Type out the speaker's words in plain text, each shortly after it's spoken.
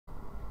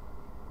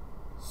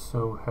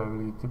so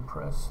heavily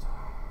depressed.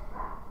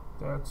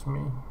 That's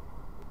me.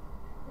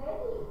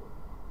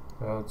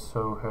 That's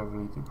so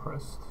heavily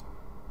depressed.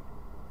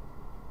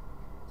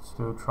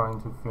 Still trying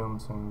to film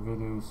some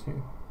videos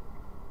here.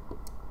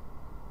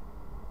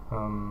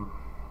 Well,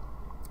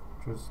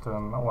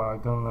 I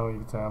don't know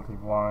exactly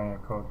why I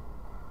got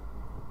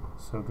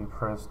so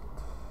depressed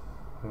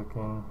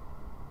again.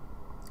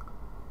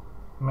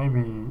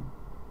 Maybe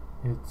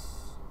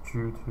it's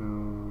due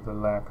to the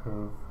lack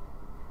of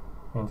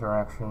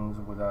interactions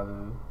with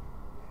other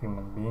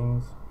human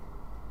beings,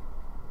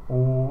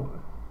 or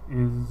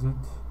is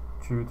it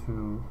due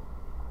to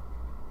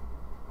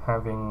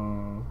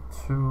having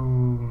too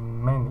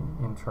many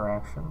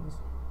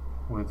interactions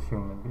with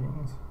human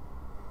beings?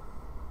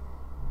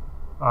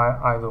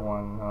 Either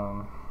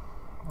one,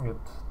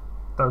 it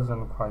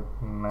doesn't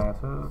quite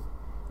matter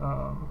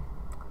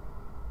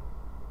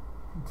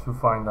to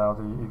find out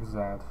the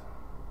exact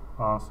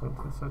answer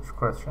to such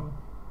question.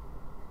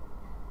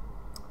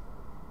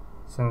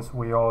 Since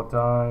we all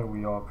die,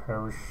 we all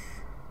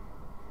perish,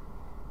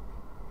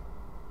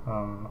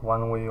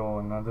 one way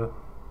or another,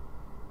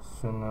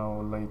 sooner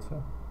or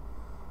later.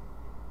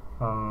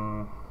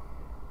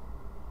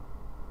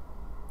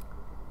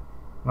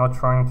 Not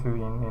trying to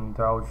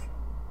indulge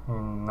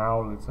in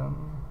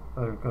nihilism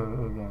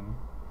again,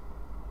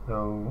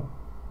 though.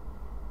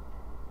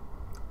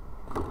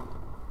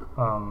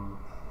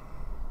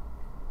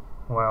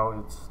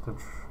 Well,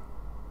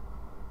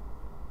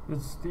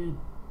 it's the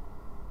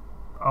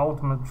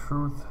ultimate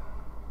truth,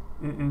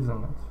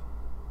 isn't it?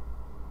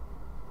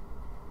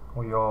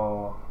 We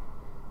all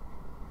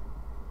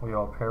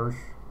perish,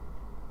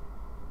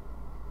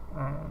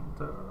 and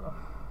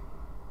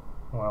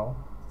well,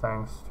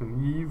 thanks to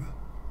Eve,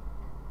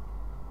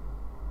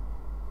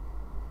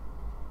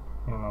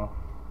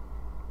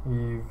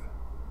 Eve,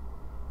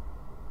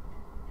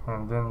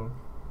 and then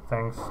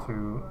thanks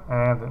to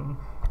Adam.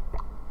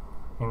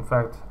 In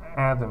fact,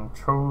 Adam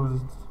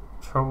chose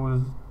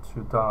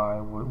to die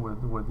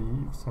with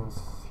Eve, since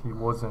he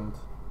wasn't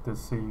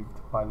deceived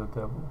by the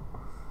devil.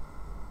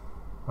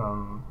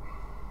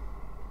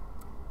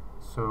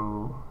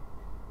 So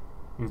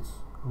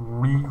it's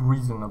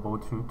reasonable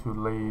to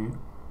lay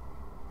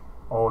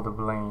all the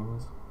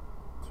blames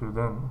to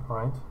them,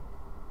 right?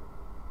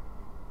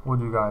 What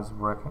do you guys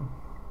reckon?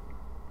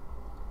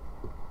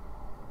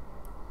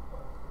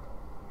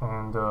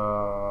 And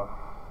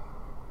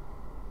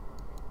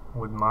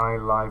with my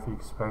life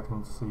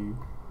expectancy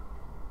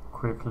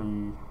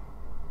quickly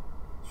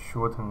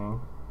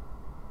shortening,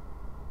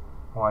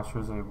 or I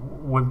should say,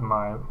 with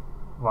my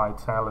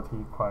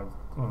vitality quite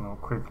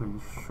quickly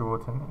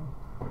shortening,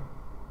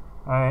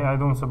 I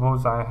don't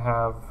suppose I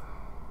have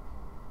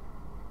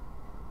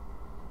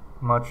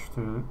much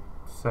to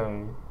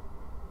say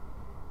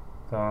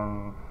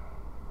than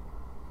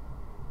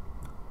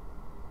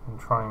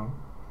trying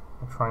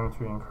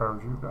to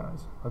encourage you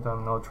guys, but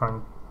I'm not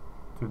trying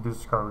to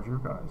discourage you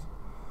guys.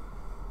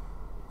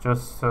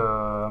 Just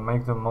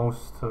make the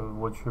most of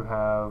what you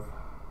have,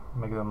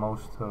 make the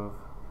most of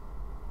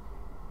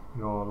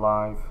your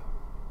life.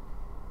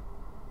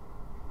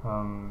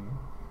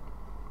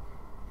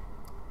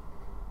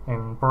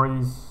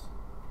 Embrace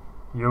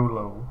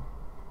YOLO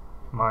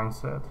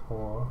mindset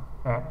or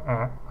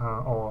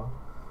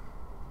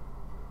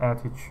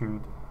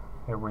attitude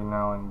every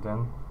now and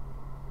then.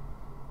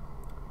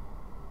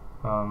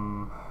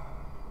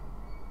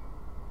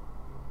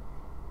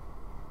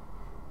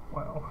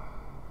 Well,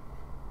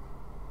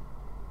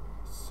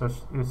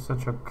 it's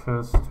such a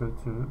curse to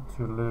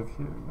live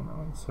here,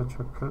 it's such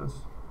a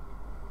curse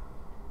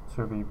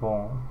to be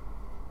born.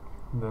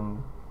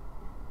 Then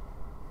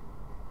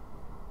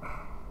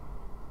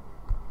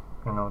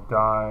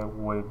die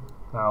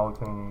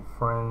without any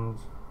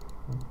friends.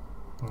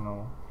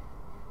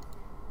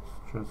 It's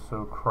just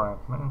so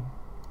crap, man.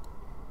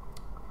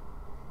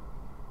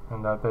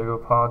 And I beg your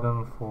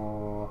pardon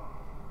for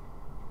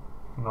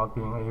not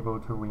being able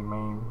to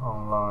remain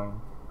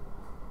online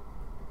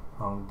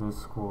on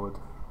Discord.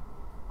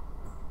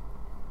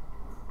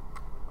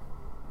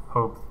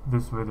 Hope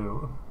this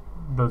video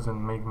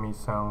doesn't make me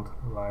sound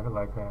like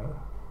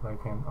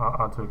an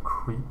utter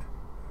creep.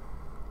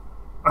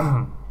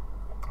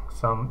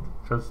 Some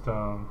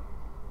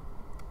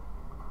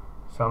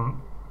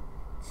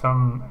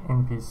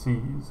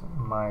NPCs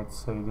might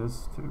say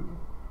this to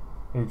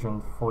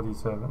Agent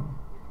 47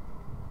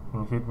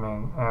 in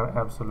Hitman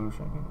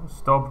Absolution.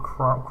 Stop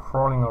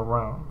crawling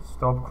around.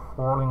 Stop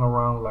crawling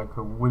around like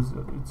a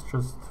wizard. It's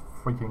just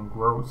freaking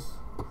gross.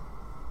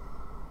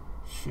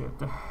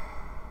 Shit.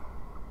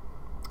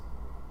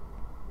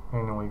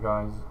 Anyway,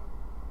 guys.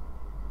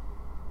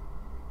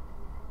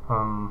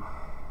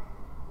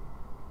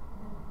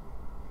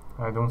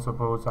 I don't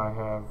suppose I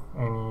have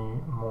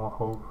any more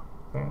hope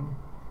than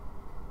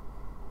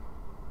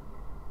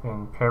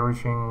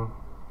perishing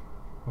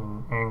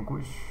in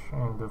anguish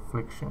and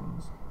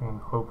afflictions and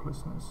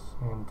hopelessness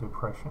and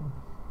depression.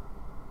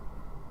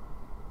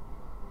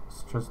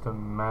 It's just a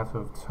matter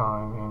of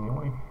time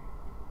anyway.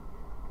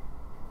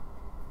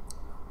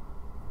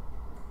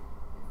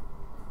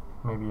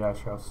 maybe I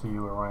shall see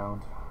you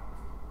around.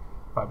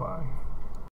 Bye bye.